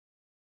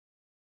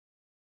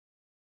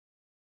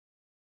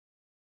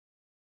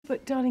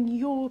But, darling,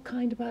 you're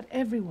kind about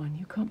everyone.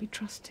 You can't be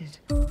trusted.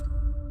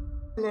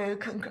 Hello,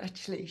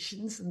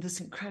 congratulations on this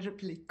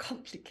incredibly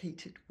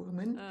complicated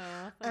woman.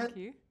 Oh, thank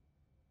you.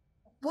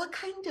 What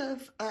kind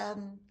of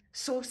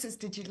sources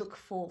did you look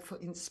for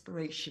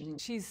inspiration?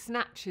 She's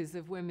snatches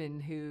of women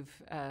who've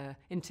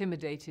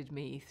intimidated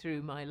me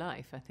through my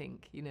life, I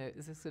think. You know,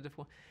 it's a sort of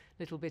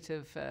little bit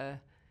of,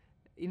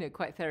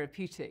 quite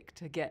therapeutic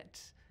to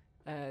get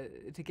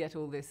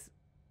all this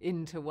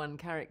into one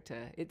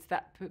character. It's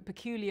that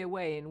peculiar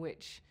way in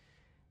which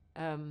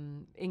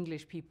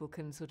English people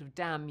can sort of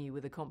damn you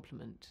with a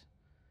compliment,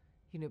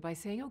 you know, by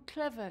saying, "Oh,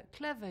 clever,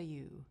 clever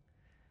you,"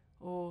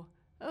 or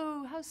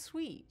 "Oh, how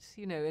sweet,"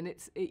 you know, and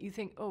you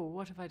think, "Oh,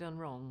 what have I done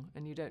wrong?"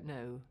 And you don't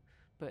know,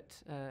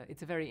 but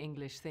it's a very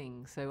English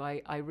thing. So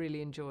I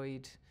really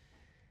enjoyed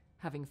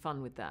having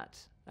fun with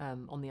that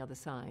on the other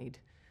side.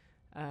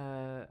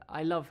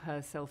 I love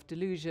her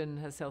self-delusion,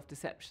 her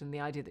self-deception, the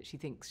idea that she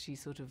thinks she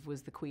sort of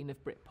was the queen of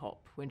Britpop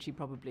when she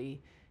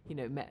probably, you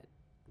know, met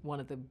one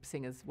of the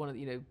singers,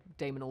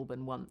 Damon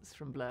Albarn once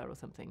from Blur or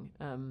something.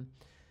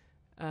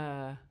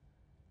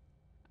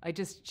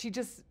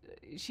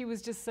 She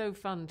was just so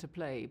fun to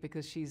play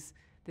because she's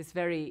this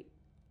very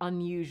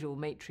unusual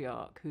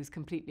matriarch who's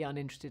completely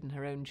uninterested in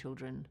her own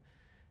children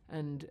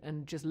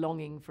and just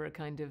longing for a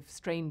kind of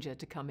stranger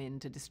to come in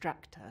to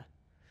distract her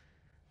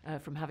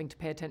from having to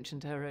pay attention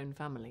to her own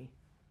family.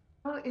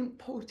 How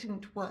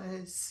important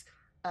was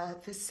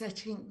the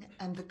setting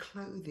and the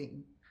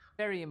clothing?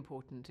 Very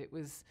important. It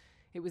was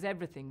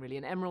everything, really.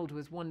 And Emerald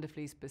was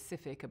wonderfully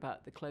specific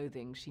about the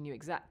clothing. She knew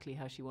exactly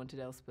how she wanted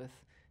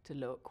Elspeth to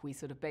look. We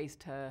sort of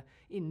based her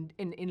in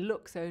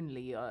looks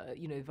only,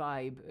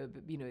 vibe.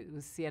 It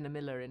was Sienna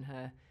Miller in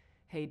her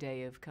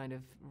heyday of kind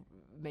of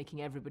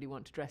making everybody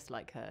want to dress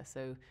like her.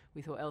 So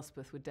we thought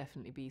Elspeth would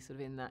definitely be sort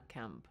of in that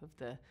camp of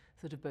the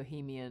sort of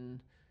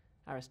bohemian,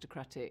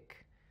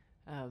 aristocratic,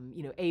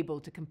 able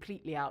to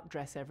completely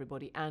outdress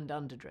everybody and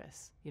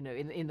underdress, you know,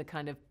 in the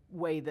kind of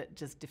way that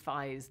just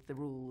defies the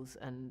rules,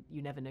 and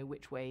you never know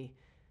which way,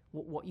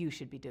 what you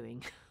should be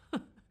doing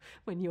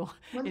when you're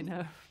in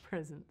her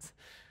presence.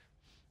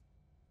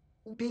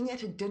 Being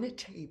at a dinner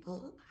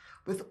table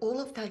with all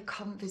of that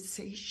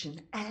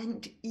conversation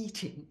and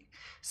eating.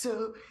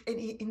 So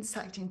any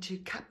insight into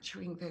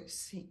capturing those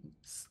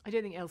scenes? I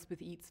don't think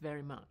Elspeth eats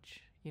very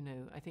much, you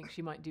know. I think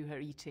she might do her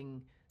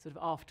eating sort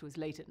of afterwards,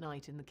 late at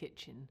night in the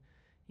kitchen,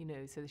 you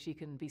know, so that she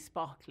can be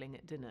sparkling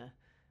at dinner,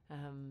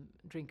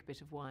 drink a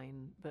bit of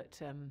wine.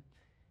 But,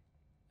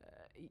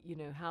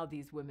 how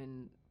these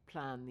women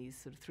plan these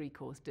sort of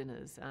 3-course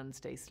dinners and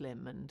stay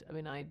slim. And I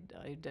mean, I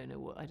don't know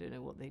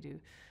what they do.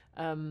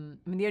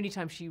 The only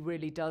time she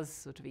really does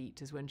sort of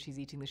eat is when she's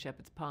eating the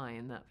shepherd's pie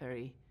in that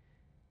very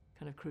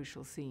kind of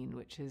crucial scene,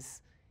 which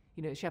is,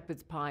 you know,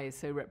 shepherd's pie is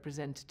so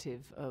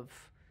representative of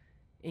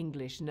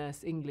English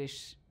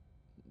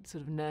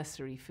sort of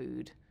nursery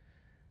food,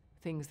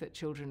 things that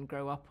children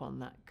grow up on,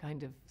 that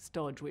kind of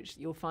stodge, which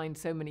you'll find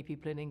so many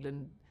people in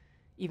England,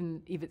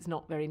 even if it's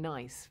not very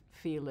nice,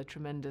 feel a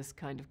tremendous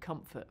kind of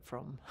comfort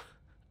from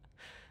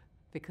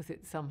because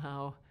it's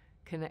somehow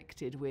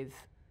connected with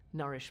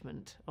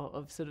nourishment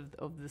of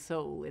the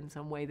soul in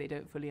some way they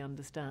don't fully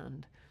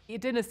understand. Your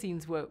dinner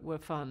scenes were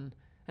fun,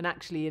 and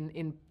actually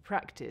in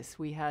practice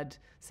we had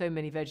so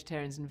many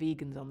vegetarians and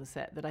vegans on the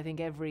set that I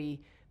think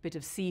every bit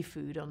of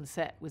seafood on the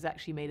set was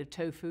actually made of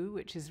tofu,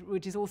 which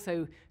is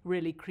also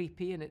really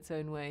creepy in its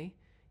own way.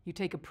 You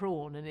take a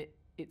prawn and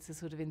it's a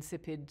sort of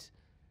insipid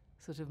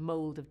sort of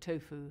mold of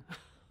tofu.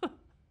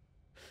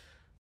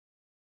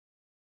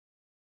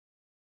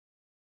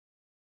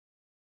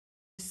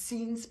 The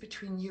scenes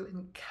between you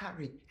and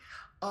Carrie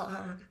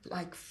are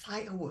like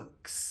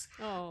fireworks.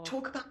 Oh.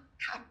 Talk about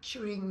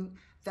capturing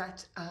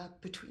that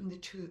between the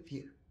two of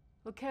you.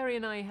 Well, Carrie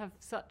and I have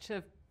such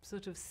a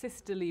sort of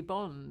sisterly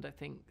bond, I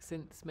think,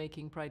 since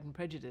making Pride and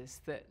Prejudice,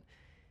 that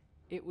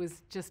it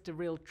was just a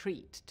real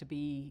treat to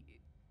be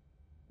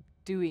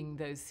doing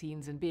those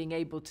scenes and being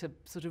able to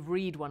sort of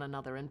read one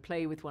another and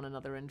play with one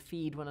another and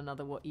feed one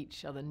another what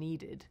each other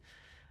needed.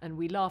 And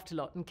we laughed a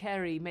lot, and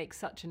Carrie makes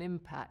such an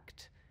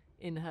impact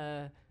in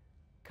her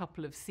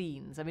couple of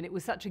scenes. I mean, it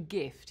was such a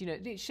gift, you know.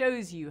 It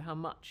shows you how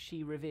much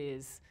she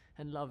reveres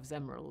and loves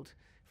Emerald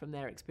from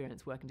their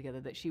experience working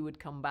together, that she would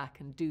come back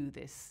and do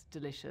this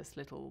delicious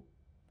little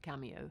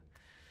cameo,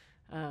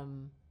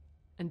 and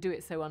do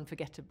it so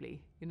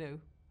unforgettably, you know,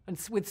 and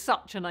with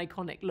such an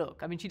iconic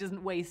look. I mean, she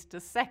doesn't waste a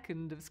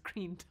second of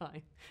screen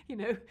time, you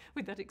know,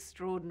 with that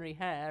extraordinary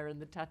hair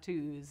and the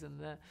tattoos and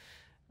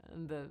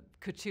the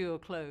couture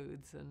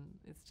clothes, and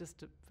it's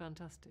just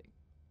fantastic.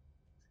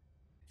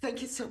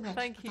 Thank you so much.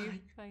 Thank you.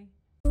 Bye. Bye.